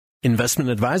Investment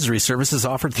advisory services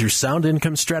offered through Sound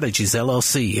Income Strategies,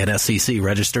 LLC, an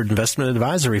SEC-registered investment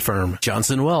advisory firm.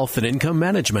 Johnson Wealth and Income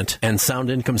Management and Sound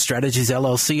Income Strategies,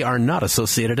 LLC are not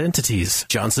associated entities.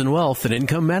 Johnson Wealth and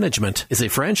Income Management is a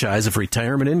franchise of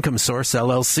Retirement Income Source,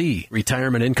 LLC.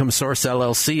 Retirement Income Source,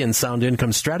 LLC and Sound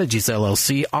Income Strategies,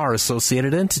 LLC are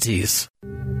associated entities.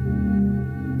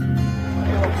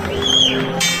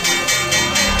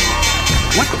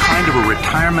 What kind of a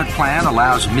retirement plan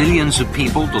allows millions of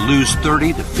people to lose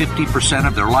 30 to 50%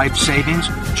 of their life savings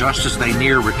just as they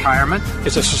near retirement?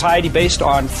 It's a society based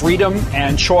on freedom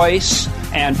and choice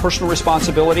and personal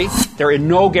responsibility. There are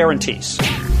no guarantees.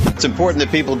 It's important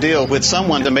that people deal with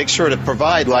someone to make sure to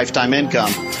provide lifetime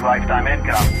income. Lifetime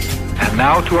income. And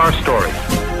now to our story.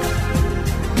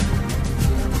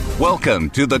 Welcome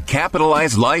to the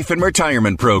Capitalized Life and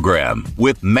Retirement Program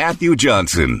with Matthew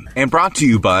Johnson and brought to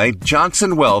you by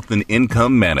Johnson Wealth and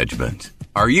Income Management.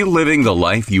 Are you living the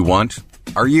life you want?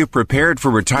 Are you prepared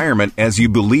for retirement as you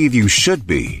believe you should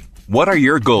be? What are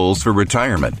your goals for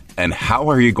retirement and how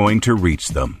are you going to reach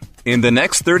them? In the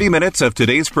next 30 minutes of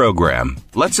today's program,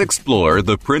 let's explore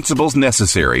the principles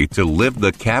necessary to live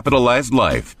the capitalized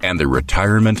life and the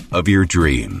retirement of your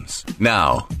dreams.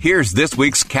 Now, here's this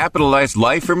week's Capitalized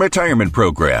Life and Retirement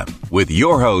Program with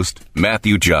your host,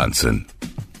 Matthew Johnson.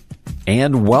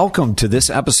 And welcome to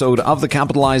this episode of the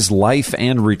Capitalized Life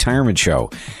and Retirement Show.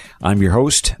 I'm your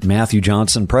host, Matthew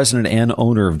Johnson, president and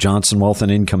owner of Johnson Wealth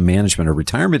and Income Management, a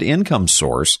retirement income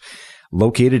source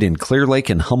located in Clear Lake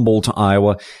and Humboldt,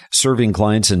 Iowa, serving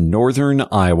clients in northern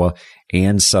Iowa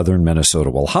and southern Minnesota.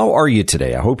 Well, how are you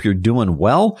today? I hope you're doing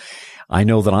well. I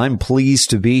know that I'm pleased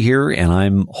to be here, and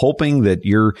I'm hoping that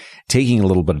you're taking a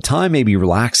little bit of time, maybe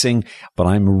relaxing, but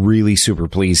I'm really super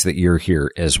pleased that you're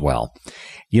here as well.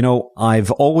 You know,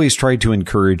 I've always tried to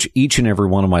encourage each and every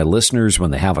one of my listeners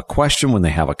when they have a question, when they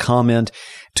have a comment,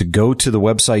 to go to the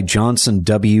website Johnson,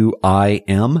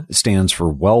 WIM, stands for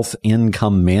Wealth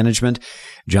Income Management,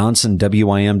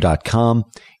 johnsonwim.com.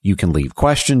 You can leave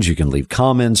questions, you can leave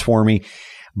comments for me.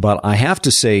 But I have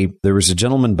to say, there was a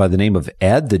gentleman by the name of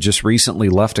Ed that just recently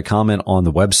left a comment on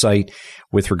the website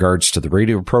with regards to the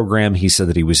radio program. He said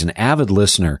that he was an avid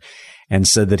listener and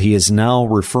said that he is now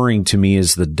referring to me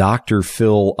as the Dr.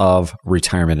 Phil of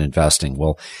retirement investing.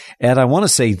 Well, Ed, I want to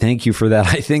say thank you for that.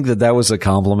 I think that that was a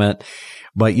compliment.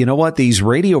 But you know what? These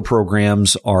radio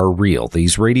programs are real.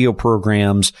 These radio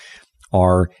programs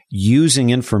are using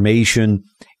information,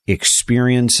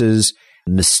 experiences,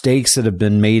 mistakes that have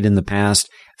been made in the past,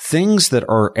 things that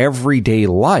are everyday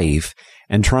life,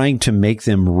 and trying to make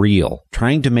them real,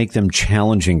 trying to make them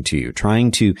challenging to you,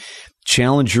 trying to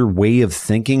challenge your way of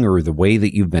thinking or the way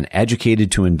that you've been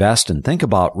educated to invest and think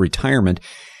about retirement.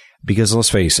 Because let's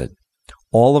face it,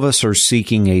 all of us are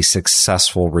seeking a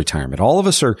successful retirement. All of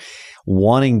us are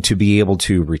wanting to be able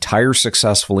to retire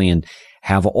successfully and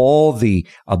have all the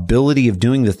ability of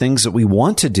doing the things that we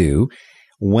want to do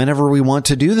whenever we want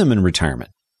to do them in retirement.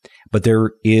 But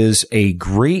there is a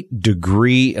great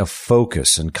degree of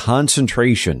focus and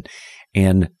concentration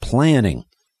and planning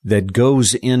that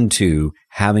goes into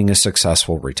having a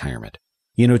successful retirement.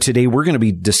 You know, today we're going to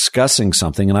be discussing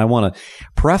something, and I want to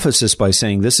preface this by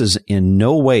saying this is in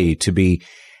no way to be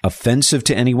offensive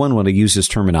to anyone when I use this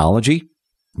terminology,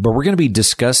 but we're going to be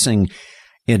discussing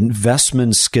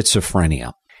investment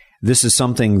schizophrenia. This is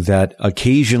something that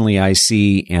occasionally I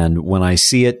see, and when I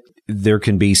see it, there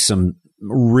can be some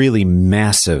really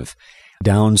massive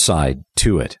downside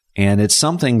to it. And it's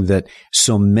something that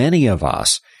so many of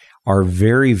us are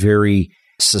very, very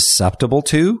susceptible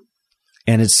to.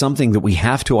 And it's something that we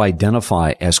have to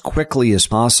identify as quickly as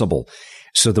possible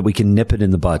so that we can nip it in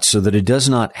the bud, so that it does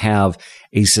not have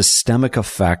a systemic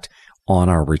effect on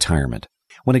our retirement.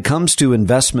 When it comes to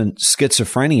investment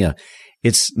schizophrenia,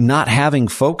 it's not having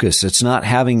focus. It's not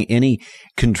having any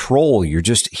control. You're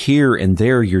just here and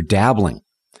there. You're dabbling.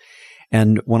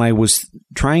 And when I was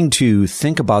trying to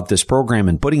think about this program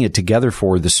and putting it together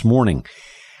for this morning,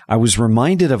 I was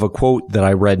reminded of a quote that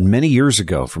I read many years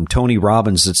ago from Tony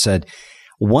Robbins that said,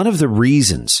 one of the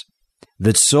reasons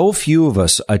that so few of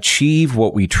us achieve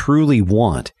what we truly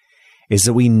want is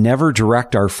that we never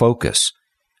direct our focus.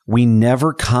 We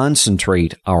never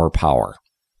concentrate our power.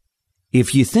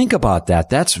 If you think about that,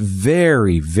 that's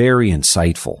very, very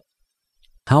insightful.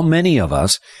 How many of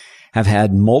us have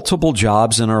had multiple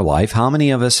jobs in our life? How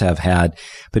many of us have had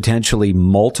potentially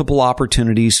multiple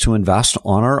opportunities to invest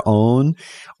on our own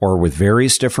or with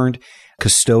various different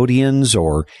custodians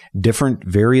or different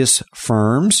various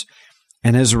firms?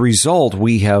 And as a result,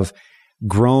 we have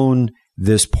grown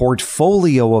this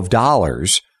portfolio of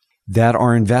dollars that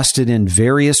are invested in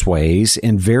various ways,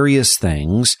 in various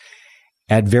things.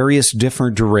 at various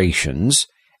different durations,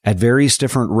 at various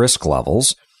different risk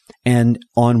levels. And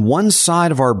on one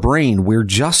side of our brain, we're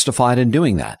justified in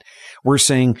doing that. We're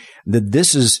saying that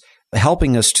this is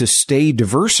helping us to stay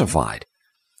diversified.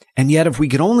 And yet, if we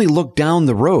could only look down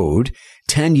the road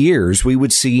 10 years, we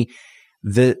would see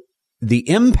the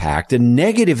impact, the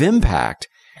negative impact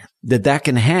that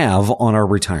can have on our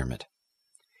retirement.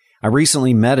 I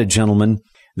recently met a gentleman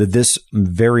that this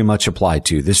very much applied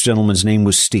to. This gentleman's name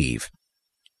was Steve.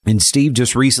 And Steve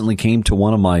just recently came to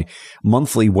one of my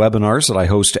monthly webinars that I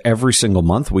host every single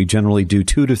month. We generally do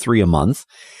 2 to 3 a month,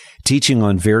 teaching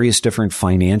on various different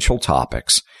financial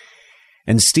topics.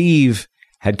 And Steve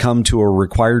had come to a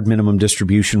required minimum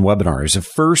distribution webinar. It's the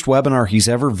first webinar he's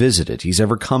ever visited, he's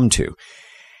ever come to.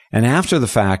 And after the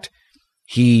fact,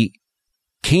 he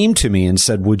came to me and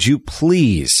said, would you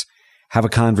please have a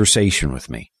conversation with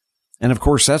me? And of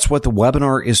course, that's what the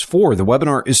webinar is for. The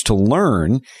webinar is to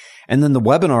learn, and then the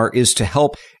webinar is to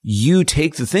help you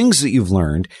take the things that you've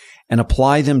learned and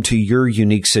apply them to your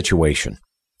unique situation.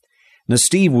 Now,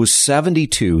 Steve was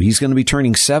 72. He's going to be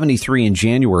turning 73 in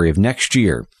January of next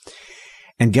year.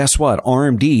 And guess what?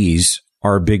 RMDs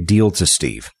are a big deal to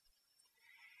Steve.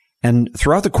 And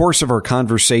throughout the course of our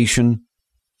conversation,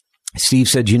 Steve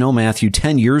said, Matthew,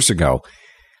 10 years ago,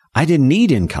 I didn't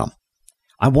need income.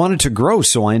 I wanted to grow,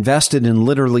 so I invested in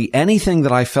literally anything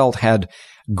that I felt had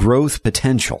growth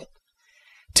potential,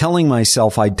 telling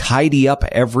myself I'd tidy up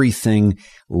everything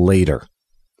later.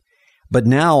 But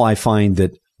now I find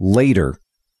that later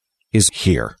is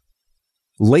here.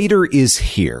 Later is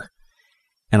here,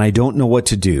 and I don't know what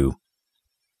to do,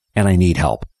 and I need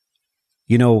help.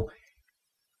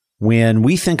 When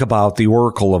we think about the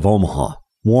Oracle of Omaha,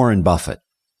 Warren Buffett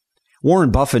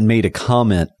made a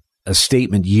comment, a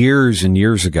statement years and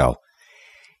years ago.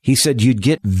 He said you'd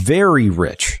get very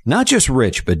rich, not just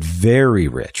rich, but very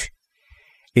rich,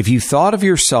 if you thought of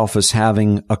yourself as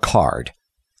having a card,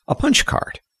 a punch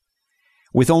card,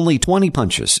 with only 20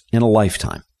 punches in a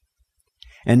lifetime.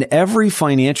 And every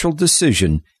financial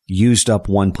decision used up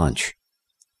one punch.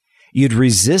 You'd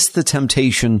resist the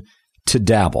temptation to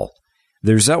dabble.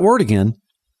 There's that word again.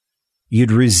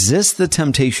 You'd resist the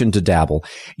temptation to dabble.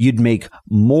 You'd make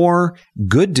more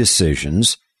good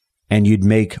decisions, and you'd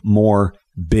make more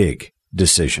big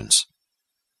decisions.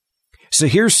 So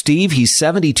here's Steve. He's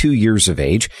 72 years of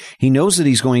age. He knows that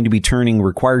he's going to be turning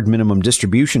required minimum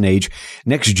distribution age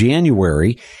next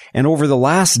January. And over the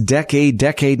last decade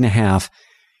and a half,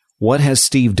 what has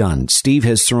Steve done? Steve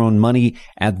has thrown money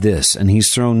at this, and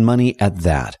he's thrown money at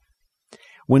that.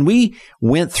 When we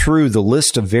went through the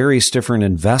list of various different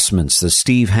investments that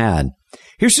Steve had,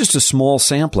 here's just a small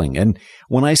sampling. And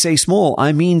when I say small,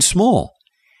 I mean small.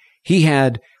 He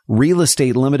had real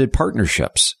estate limited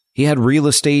partnerships. He had real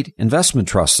estate investment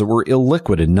trusts that were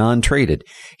illiquid and non-traded.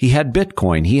 He had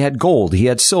Bitcoin. He had gold. He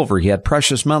had silver. He had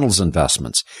precious metals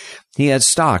investments. He had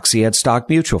stocks. He had stock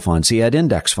mutual funds. He had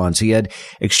index funds. He had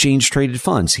exchange-traded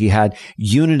funds. He had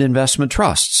unit investment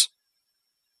trusts.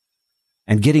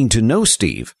 And getting to know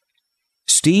Steve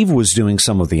was doing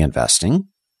some of the investing.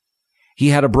 He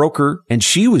had a broker, and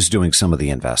she was doing some of the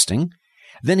investing.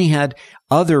 Then he had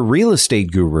other real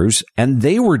estate gurus, and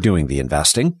they were doing the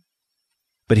investing.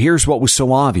 But here's what was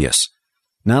so obvious,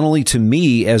 not only to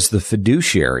me as the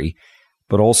fiduciary,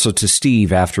 but also to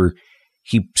Steve after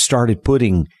he started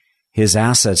putting his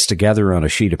assets together on a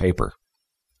sheet of paper.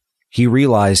 He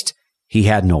realized he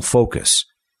had no focus.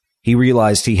 He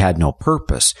realized he had no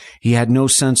purpose. He had no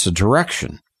sense of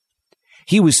direction.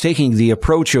 He was taking the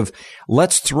approach of,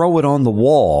 let's throw it on the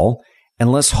wall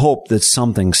and let's hope that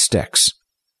something sticks.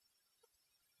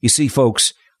 You see,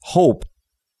 folks, hope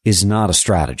is not a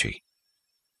strategy.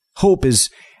 Hope is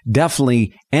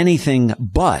definitely anything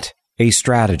but a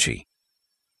strategy.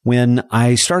 When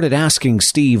I started asking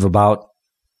Steve about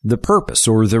the purpose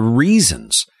or the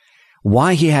reasons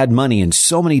why he had money in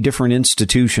so many different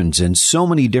institutions and so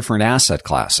many different asset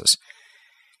classes,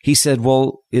 he said,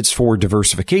 well, it's for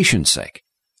diversification's sake.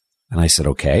 And I said,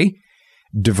 okay,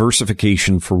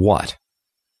 diversification for what?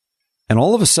 And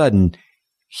all of a sudden,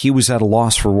 he was at a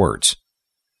loss for words.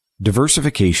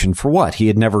 Diversification for what? He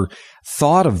had never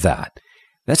thought of that.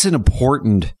 That's an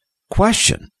important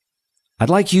question. I'd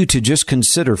like you to just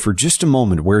consider for just a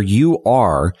moment where you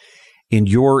are in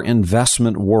your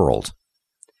investment world,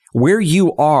 where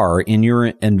you are in your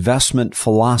investment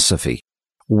philosophy,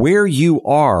 where you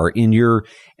are in your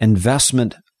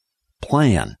investment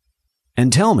plan.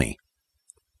 And tell me,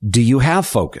 do you have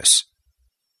focus?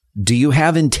 Do you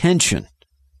have intention?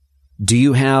 Do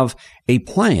you have a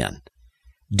plan?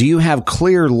 Do you have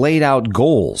clear laid out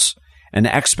goals and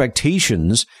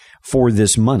expectations for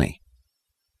this money?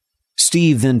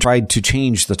 Steve then tried to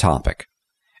change the topic.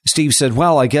 Steve said,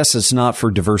 well, I guess it's not for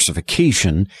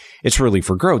diversification. It's really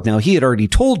for growth. Now, he had already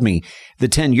told me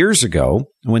that 10 years ago,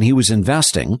 when he was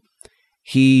investing,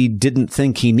 he didn't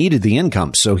think he needed the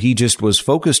income, so he just was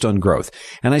focused on growth.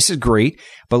 And I said, great,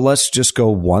 but let's just go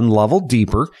one level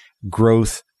deeper.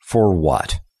 Growth for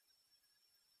what?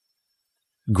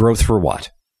 Growth for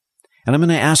what? And I'm going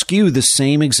to ask you the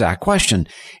same exact question.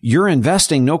 You're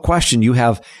investing, no question. You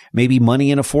have maybe money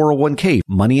in a 401k,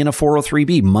 money in a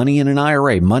 403b, money in an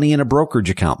IRA, money in a brokerage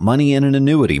account, money in an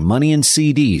annuity, money in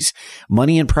CDs,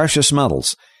 money in precious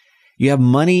metals. You have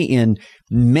money in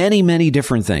many, many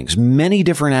different things, many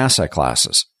different asset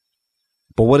classes.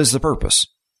 But what is the purpose?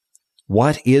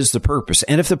 What is the purpose?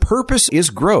 And if the purpose is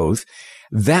growth,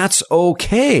 that's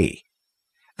okay.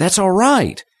 That's all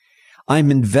right.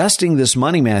 I'm investing this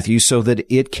money, Matthew, so that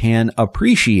it can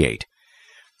appreciate.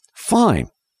 Fine.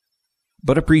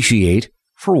 But appreciate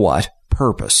for what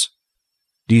purpose?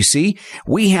 Do you see?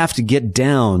 We have to get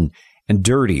down and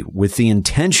dirty with the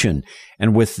intention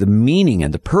and with the meaning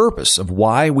and the purpose of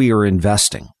why we are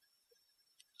investing.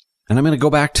 And I'm going to go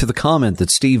back to the comment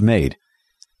that Steve made.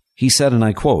 He said, and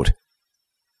I quote,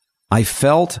 I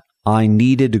felt I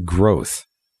needed growth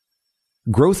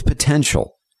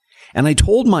potential. And I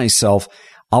told myself,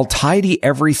 I'll tidy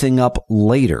everything up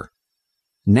later.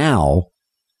 Now,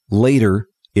 later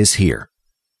is here.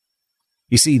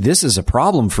 You see, this is a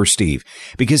problem for Steve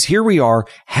because here we are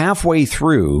halfway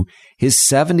through his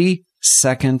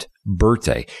 72nd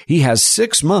birthday. He has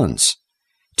 6 months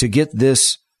to get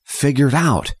this figured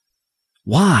out.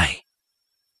 Why?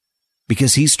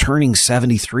 Because he's turning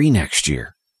 73 next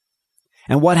year.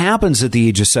 And what happens at the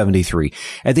age of 73?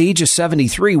 At the age of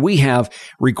 73, we have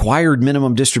required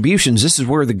minimum distributions. This is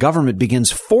where the government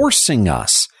begins forcing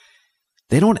us.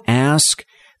 They don't ask.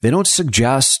 They don't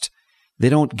suggest. They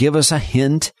don't give us a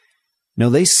hint. No,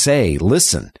 they say,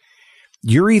 listen,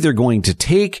 you're either going to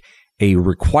take a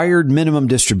required minimum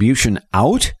distribution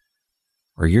out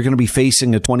or you're going to be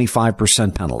facing a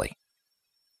 25% penalty.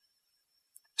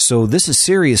 So this is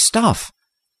serious stuff.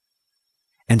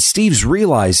 And Steve's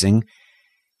realizing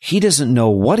he doesn't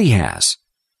know what he has.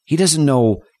 He doesn't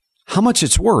know how much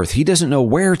it's worth. He doesn't know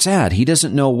where it's at. He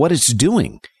doesn't know what it's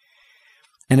doing.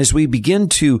 And as we begin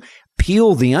to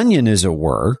peel the onion, as it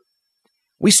were,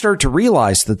 we start to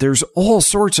realize that there's all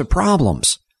sorts of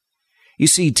problems. You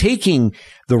see, taking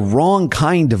the wrong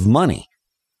kind of money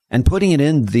and putting it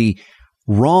in the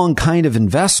wrong kind of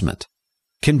investment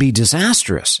can be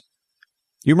disastrous.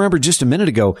 You remember just a minute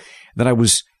ago that I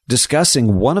was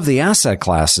discussing one of the asset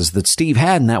classes that Steve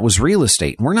had, and that was real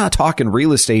estate. And we're not talking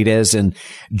real estate as in,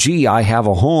 gee, I have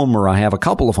a home or I have a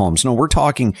couple of homes. No, we're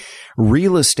talking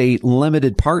real estate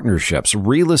limited partnerships,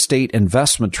 real estate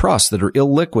investment trusts that are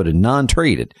illiquid and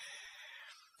non-traded.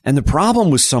 And the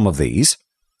problem with some of these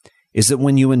is that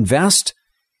when you invest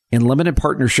in limited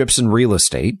partnerships in real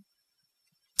estate,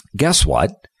 guess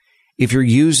what? If you're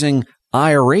using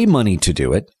IRA money to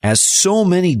do it, as so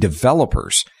many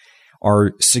developers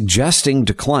are suggesting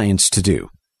to clients to do,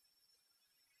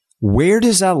 where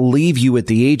does that leave you at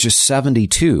the age of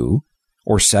 72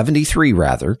 or 73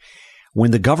 rather, when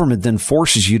the government then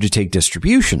forces you to take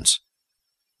distributions?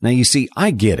 Now, you see, I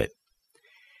get it.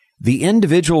 The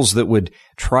individuals that would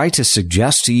try to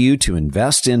suggest to you to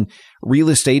invest in real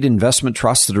estate investment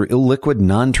trusts that are illiquid,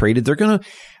 non-traded, they're going to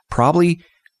probably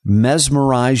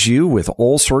mesmerize you with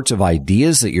all sorts of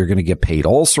ideas that you're going to get paid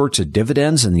all sorts of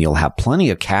dividends and you'll have plenty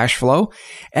of cash flow.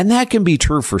 And that can be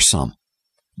true for some.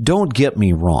 Don't get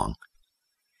me wrong.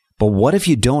 But what if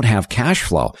you don't have cash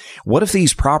flow? What if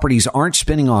these properties aren't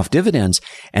spinning off dividends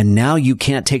and now you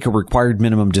can't take a required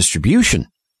minimum distribution?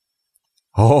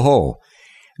 Oh,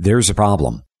 there's a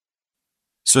problem.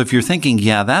 So if you're thinking,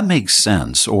 yeah, that makes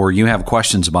sense, or you have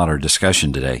questions about our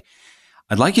discussion today,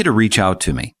 I'd like you to reach out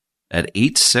to me at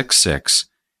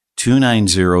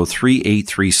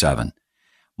 866-290-3837.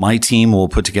 My team will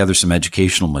put together some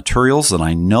educational materials that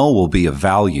I know will be of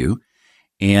value,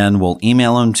 and we'll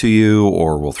email them to you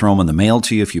or we'll throw them in the mail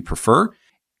to you if you prefer.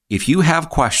 If you have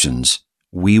questions,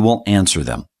 we will answer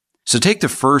them. So take the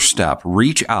first step.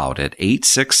 Reach out at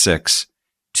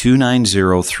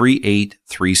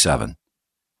 866-290-3837.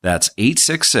 That's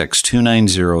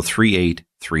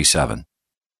 866-290-3837.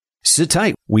 Sit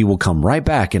tight. We will come right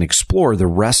back and explore the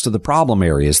rest of the problem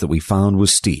areas that we found with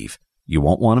Steve. You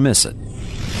won't want to miss it.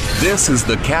 This is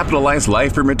the Capitalized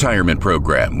Life and Retirement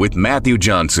Program with Matthew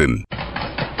Johnson.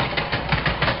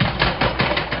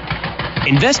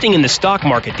 Investing in the stock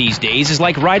market these days is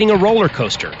like riding a roller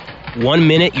coaster. 1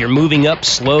 minute you're moving up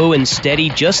slow and steady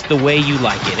just the way you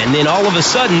like it, and then all of a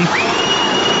sudden,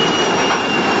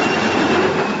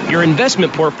 Your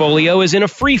investment portfolio is in a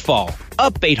free fall,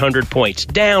 up 800 points,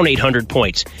 down 800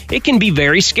 points. It can be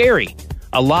very scary.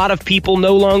 A lot of people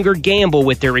no longer gamble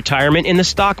with their retirement in the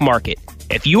stock market.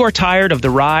 If you are tired of the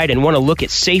ride and want to look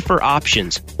at safer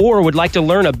options or would like to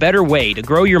learn a better way to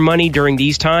grow your money during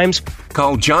these times,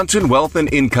 call Johnson Wealth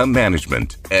and Income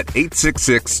Management at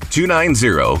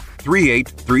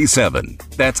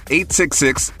 866-290-3837. That's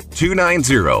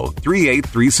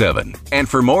 866-290-3837. And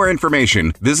for more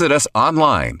information, visit us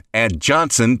online at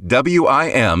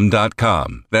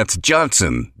johnsonwim.com. That's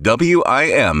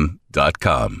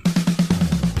johnsonwim.com.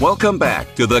 Welcome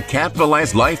back to the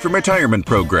Capitalized Life and Retirement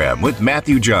Program with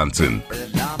Matthew Johnson.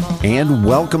 And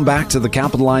welcome back to the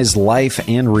Capitalized Life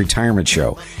and Retirement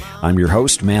Show. I'm your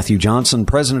host, Matthew Johnson,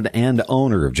 president and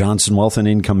owner of Johnson Wealth and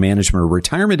Income Management, a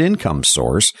retirement income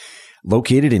source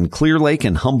located in Clear Lake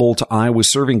and Humboldt, Iowa,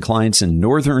 serving clients in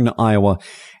northern Iowa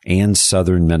and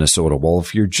southern Minnesota. Well,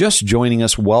 if you're just joining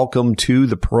us, welcome to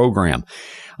the program.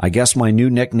 I guess my new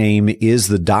nickname is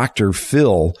the Dr.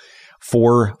 Phil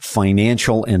for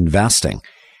financial investing.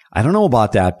 I don't know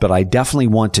about that, but I definitely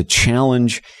want to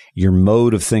challenge your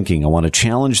mode of thinking. I want to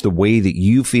challenge the way that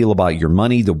you feel about your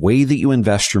money, the way that you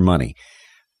invest your money,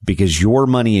 because your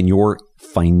money and your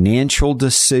financial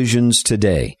decisions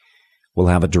today will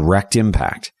have a direct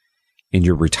impact in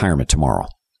your retirement tomorrow.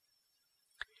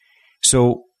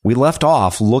 So we left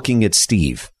off looking at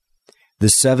Steve, the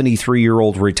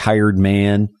 73-year-old retired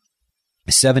man,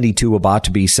 72, about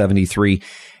to be 73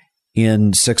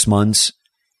 in 6 months.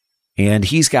 And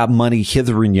he's got money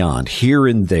hither and yon, here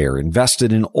and there,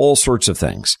 invested in all sorts of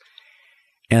things.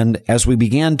 And as we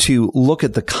began to look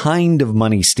at the kind of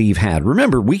money Steve had,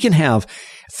 remember, we can have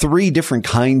 3 different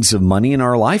kinds of money in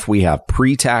our life. We have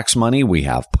pre-tax money, we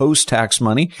have post-tax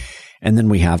money, and then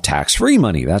we have tax-free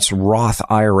money. That's Roth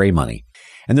IRA money.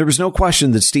 And there was no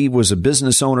question that Steve was a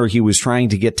business owner. He was trying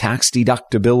to get tax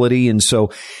deductibility. And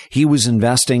so he was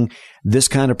investing this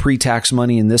kind of pre-tax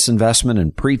money in this investment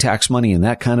and pre-tax money in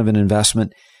that kind of an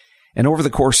investment. And over the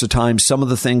course of time, some of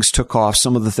the things took off,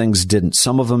 some of the things didn't.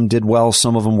 Some of them did well,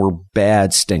 some of them were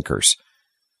bad stinkers.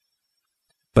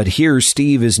 But here,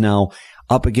 Steve is now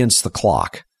up against the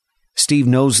clock. Steve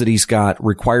knows that he's got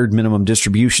required minimum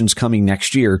distributions coming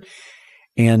next year.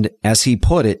 And as he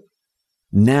put it,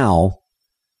 now,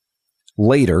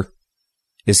 later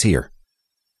is here.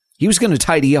 He was going to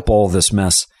tidy up all this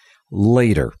mess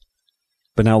later,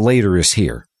 but now later is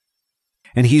here.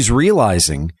 And he's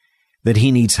realizing that he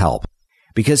needs help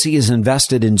because he is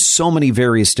invested in so many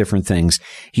various different things.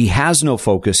 He has no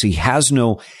focus. He has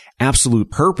no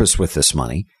absolute purpose with this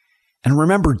money. And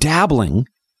remember, dabbling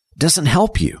doesn't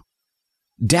help you.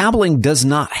 Dabbling does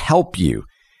not help you.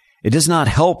 It does not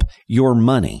help your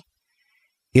money.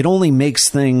 It only makes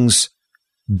things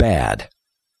bad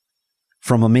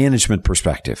from a management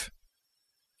perspective.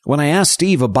 When I asked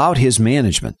Steve about his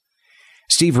management,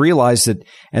 Steve realized that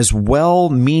as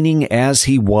well-meaning as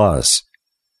he was,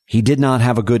 he did not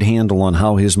have a good handle on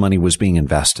how his money was being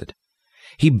invested.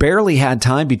 He barely had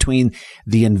time between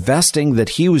the investing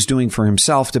that he was doing for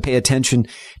himself to pay attention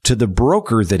to the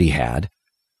broker that he had,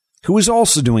 who was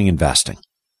also doing investing.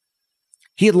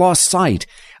 He had lost sight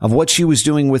of what she was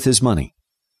doing with his money.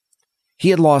 He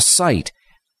had lost sight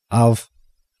of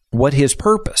what his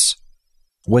purpose,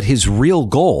 what his real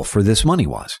goal for this money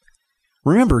was.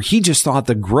 Remember, he just thought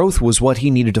the growth was what he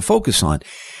needed to focus on.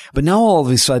 But now all of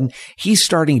a sudden, he's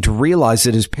starting to realize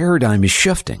that his paradigm is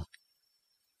shifting.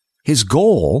 His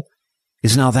goal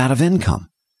is now that of income.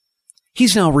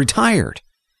 He's now retired.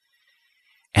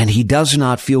 And he does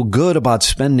not feel good about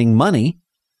spending money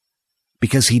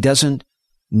because he doesn't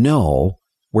know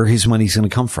where his money's going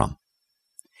to come from.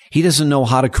 He doesn't know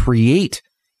how to create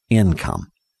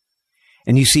income.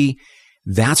 And you see,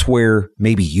 that's where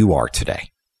maybe you are today.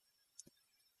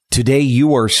 Today,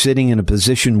 you are sitting in a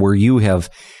position where you have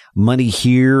money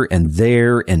here and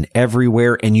there and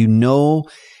everywhere, and you know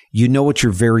at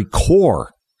your very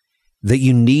core that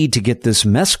you need to get this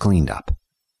mess cleaned up.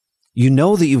 You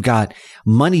know that you've got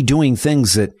money doing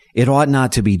things that it ought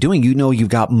not to be doing. You know you've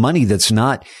got money that's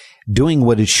not doing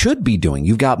what it should be doing.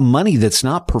 You've got money that's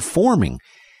not performing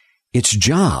its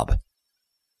job,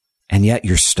 and yet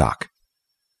you're stuck.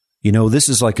 You know, this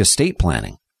is like estate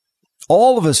planning.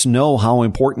 All of us know how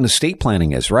important estate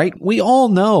planning is, right? We all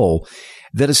know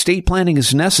that estate planning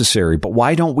is necessary, but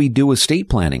why don't we do estate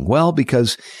planning? Well,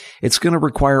 because it's going to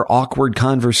require awkward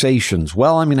conversations.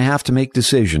 Well, I'm going to have to make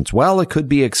decisions. Well, it could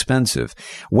be expensive.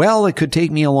 Well, it could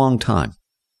take me a long time.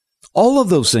 All of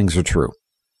those things are true.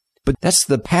 But that's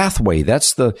the pathway.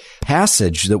 That's the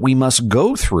passage that we must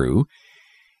go through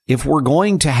if we're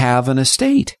going to have an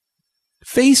estate.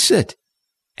 Face it.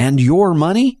 And your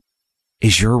money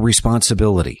is your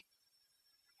responsibility.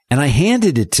 And I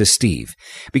handed it to Steve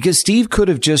because Steve could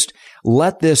have just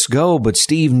let this go, but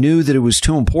Steve knew that it was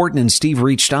too important and Steve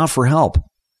reached out for help.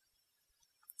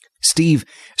 Steve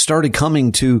started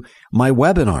coming to my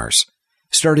webinars,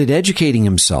 started educating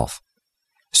himself,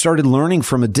 started learning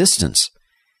from a distance,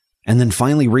 and then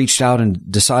finally reached out and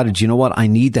decided, you know what? I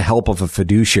need the help of a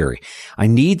fiduciary. I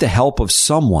need the help of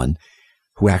someone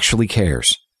who actually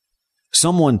cares.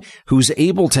 Someone who's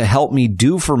able to help me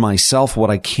do for myself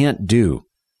what I can't do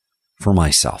for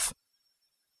myself.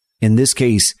 In this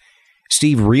case,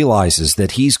 Steve realizes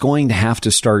that he's going to have to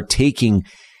start taking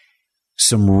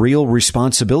some real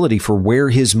responsibility for where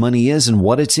his money is and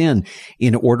what it's in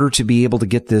order to be able to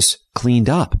get this cleaned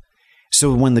up.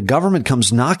 So when the government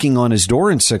comes knocking on his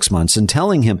door in 6 months and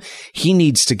telling him he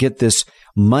needs to get this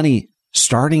money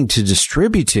starting to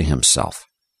distribute to himself,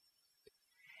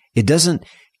 it doesn't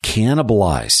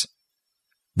cannibalize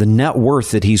the net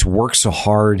worth that he's worked so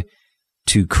hard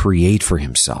to create for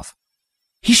himself.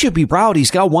 He should be proud.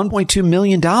 He's got $1.2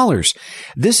 million.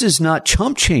 This is not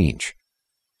chump change.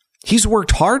 He's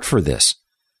worked hard for this.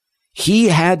 He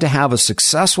had to have a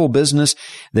successful business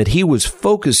that he was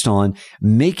focused on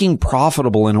making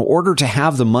profitable in order to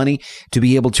have the money to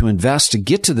be able to invest to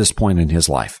get to this point in his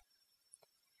life.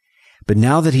 But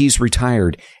now that he's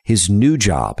retired, his new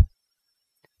job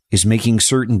is making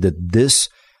certain that this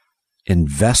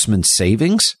investment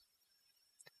savings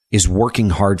is working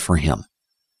hard for him.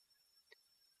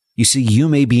 You see, you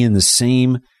may be in the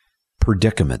same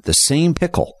predicament, the same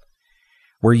pickle,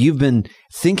 where you've been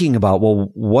thinking about, well,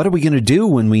 what are we going to do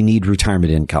when we need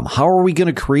retirement income? How are we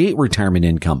going to create retirement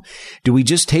income? Do we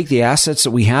just take the assets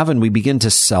that we have and we begin to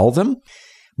sell them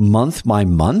month by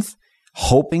month,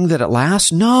 hoping that it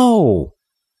lasts? No.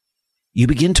 You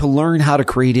begin to learn how to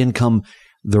create income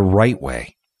the right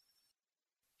way.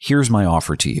 Here's my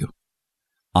offer to you.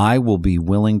 I will be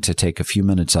willing to take a few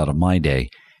minutes out of my day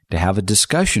to have a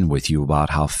discussion with you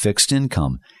about how fixed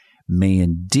income may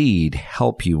indeed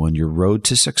help you on your road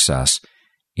to success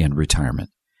in retirement.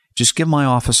 Just give my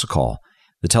office a call.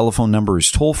 The telephone number is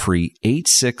toll-free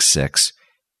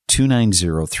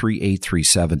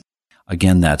 866-290-3837.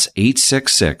 Again, that's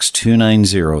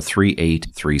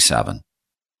 866-290-3837.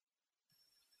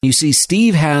 You see,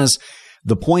 Steve has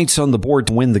the points on the board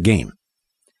to win the game.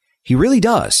 He really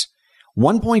does.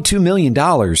 $1.2 million,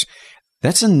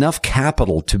 that's enough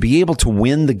capital to be able to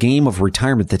win the game of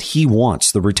retirement that he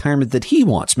wants, the retirement that he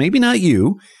wants. Maybe not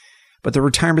you, but the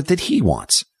retirement that he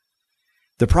wants.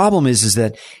 The problem is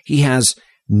that he has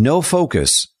no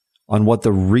focus on what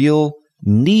the real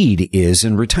need is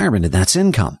in retirement, and that's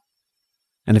income.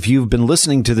 And if you've been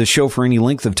listening to this show for any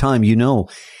length of time, you know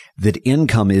that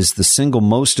income is the single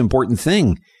most important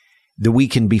thing that we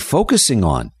can be focusing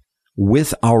on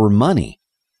with our money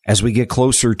as we get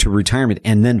closer to retirement,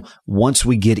 and then once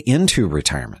we get into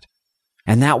retirement.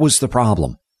 And that was the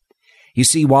problem. You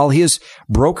see, while his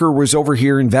broker was over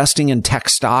here investing in tech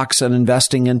stocks and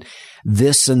investing in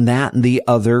this and that and the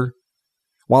other,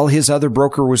 while his other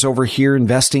broker was over here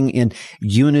investing in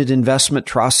unit investment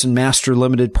trusts and master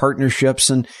limited partnerships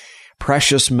and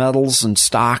precious metals and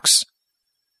stocks,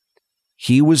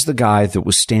 he was the guy that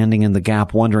was standing in the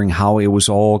gap wondering how it was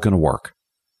all going to work.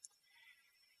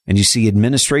 And you see,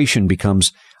 administration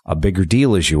becomes a bigger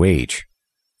deal as you age.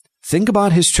 Think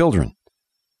about his children.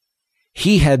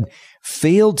 He had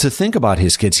failed to think about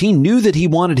his kids. He knew that he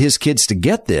wanted his kids to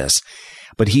get this,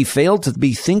 but he failed to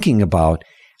be thinking about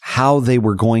how they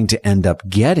were going to end up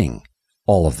getting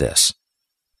all of this.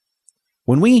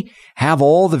 When we have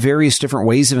all the various different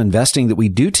ways of investing that we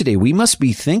do today, we must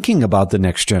be thinking about the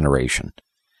next generation.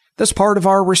 That's part of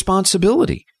our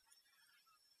responsibility.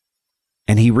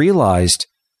 And he realized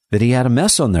that he had a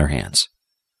mess on their hands.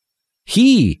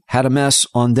 He had a mess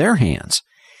on their hands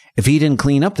if he didn't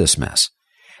clean up this mess.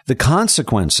 The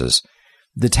consequences,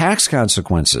 the tax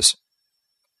consequences,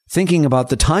 thinking about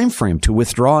the time frame to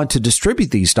withdraw and to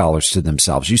distribute these dollars to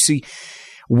themselves. You see,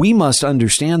 we must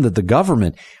understand that the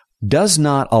government does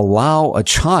not allow a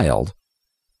child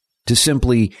to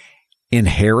simply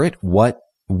inherit what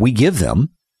we give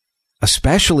them,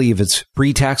 especially if it's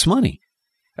pre-tax money,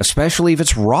 especially if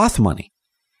it's Roth money.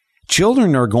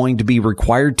 Children are going to be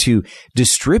required to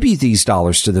distribute these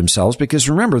dollars to themselves because,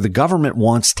 remember, the government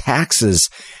wants taxes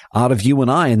out of you and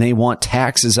I, and they want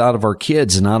taxes out of our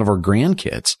kids and out of our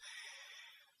grandkids.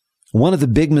 One of the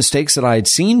big mistakes that I had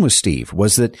seen with Steve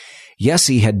was that, yes,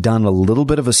 he had done a little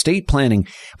bit of estate planning,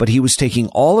 but he was taking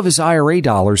all of his IRA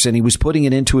dollars and he was putting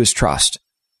it into his trust.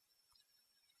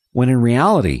 When in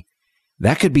reality,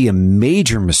 that could be a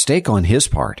major mistake on his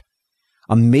part.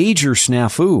 a major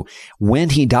snafu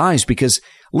when he dies. Because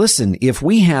listen, if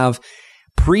we have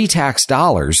pre-tax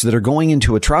dollars that are going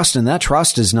into a trust and that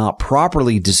trust is not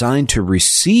properly designed to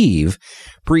receive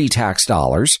pre-tax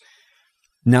dollars,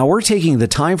 now we're taking the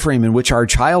time frame in which our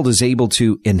child is able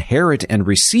to inherit and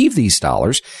receive these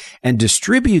dollars and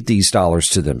distribute these dollars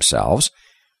to themselves,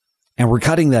 and we're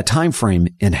cutting that time frame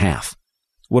in half.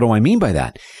 What do I mean by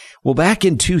that? Well, back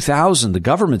in 2000, the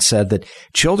government said that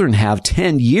children have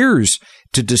 10 years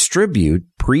to distribute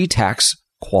pre-tax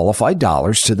qualified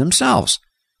dollars to themselves.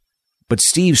 But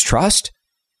Steve's trust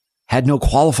had no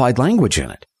qualified language in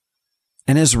it.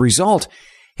 And as a result,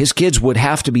 his kids would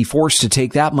have to be forced to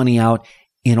take that money out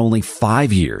in only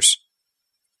 5 years.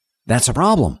 That's a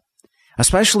problem,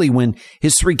 especially when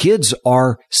his 3 kids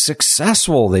are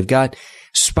successful. They've got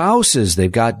spouses.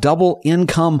 They've got double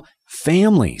income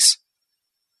families,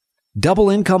 double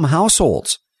income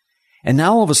households. And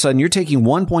now all of a sudden you're taking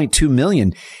 $1.2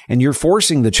 million and you're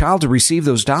forcing the child to receive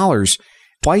those dollars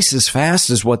twice as fast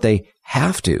as what they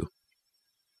have to.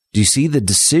 Do you see the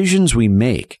decisions we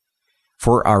make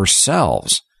for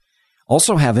ourselves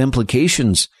also have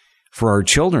implications for our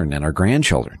children and our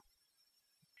grandchildren?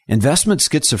 Investment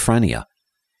schizophrenia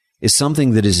is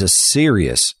something that is a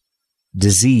serious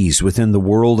disease within the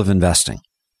world of investing.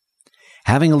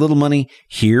 Having a little money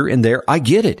here and there, I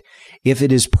get it. If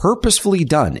it is purposefully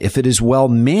done, if it is well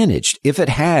managed, if it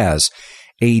has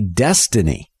a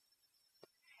destiny,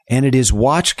 and it is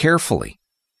watched carefully,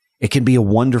 it can be a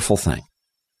wonderful thing.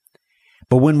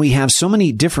 But when we have so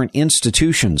many different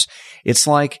institutions, it's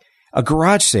like a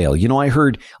garage sale. You know, I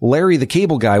heard Larry the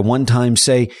Cable Guy one time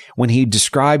say when he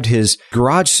described his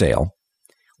garage sale,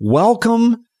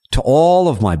 "Welcome to all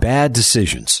of my bad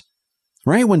decisions."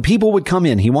 Right? When people would come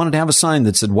in, he wanted to have a sign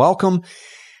that said, "Welcome,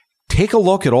 take a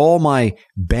look at all my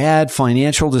bad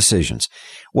financial decisions."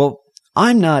 Well,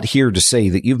 I'm not here to say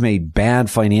that you've made bad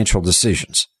financial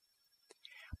decisions.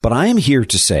 But I am here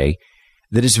to say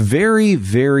that it's very,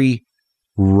 very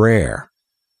rare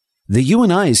that you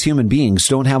and I as human beings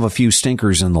don't have a few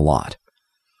stinkers in the lot.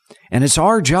 And it's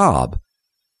our job.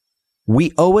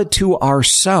 We owe it to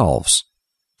ourselves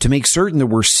to make certain that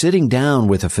we're sitting down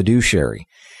with a fiduciary,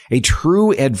 a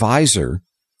true advisor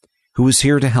who is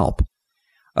here to help,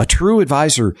 a true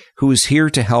advisor who is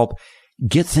here to help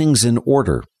get things in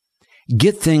order,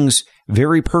 get things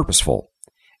very purposeful,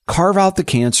 carve out the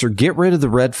cancer, get rid of the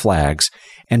red flags,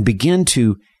 and begin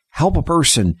to help a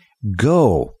person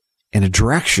go in a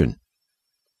direction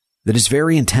that is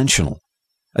very intentional,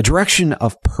 a direction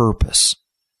of purpose.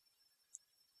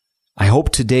 I hope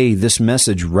today this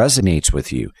message resonates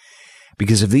with you,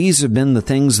 because if these have been the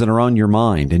things that are on your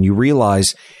mind and you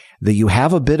realize that you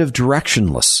have a bit of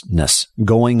directionlessness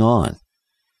going on,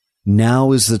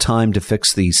 now is the time to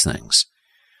fix these things.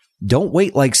 Don't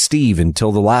wait like Steve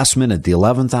until the last minute, the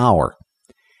 11th hour,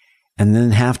 and then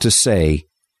have to say,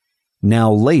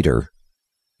 now later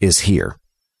is here.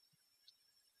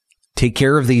 Take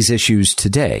care of these issues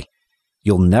today.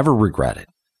 You'll never regret it.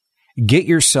 Get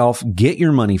your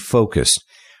money focused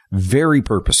very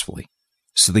purposefully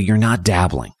so that you're not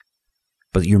dabbling,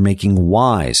 but you're making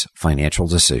wise financial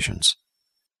decisions.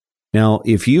 Now,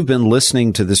 if you've been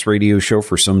listening to this radio show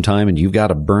for some time and you've got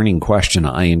a burning question,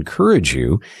 I encourage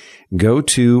you, go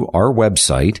to our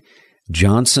website,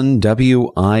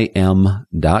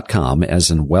 johnsonwim.com, as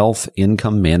in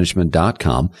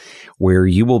wealthincomemanagement.com, where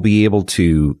you will be able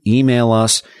to email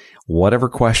us whatever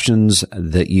questions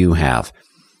that you have.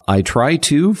 I try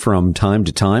to, from time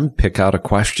to time, pick out a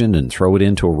question and throw it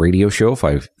into a radio show if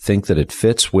I think that it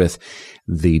fits with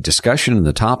the discussion and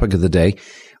the topic of the day.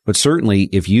 But certainly,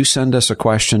 if you send us a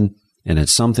question and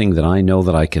it's something that I know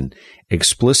that I can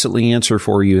explicitly answer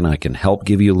for you and I can help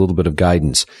give you a little bit of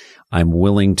guidance, I'm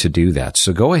willing to do that.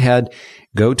 So go ahead,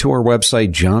 go to our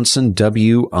website,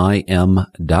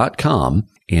 johnsonwim.com,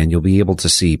 and you'll be able to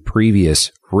see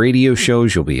previous radio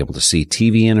shows. You'll be able to see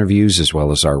TV interviews as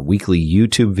well as our weekly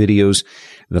YouTube videos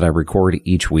that I record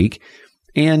each week.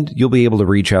 And you'll be able to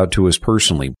reach out to us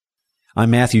personally.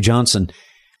 I'm Matthew Johnson.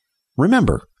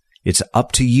 Remember, it's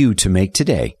up to you to make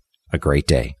today a great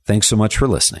day. Thanks so much for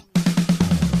listening.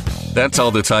 That's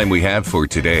all the time we have for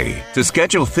today. To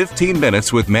schedule 15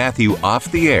 minutes with Matthew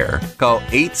off the air, call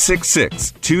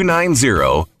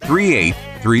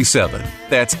 866-290-3837.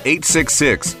 That's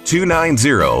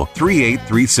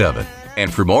 866-290-3837.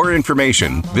 And for more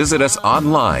information, visit us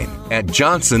online at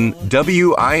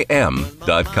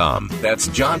johnsonwim.com. That's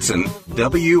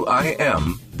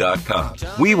johnsonwim.com.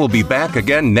 We will be back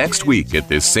again next week at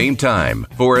this same time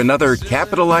for another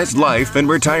Capitalized Life and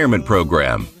Retirement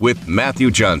Program with Matthew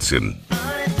Johnson.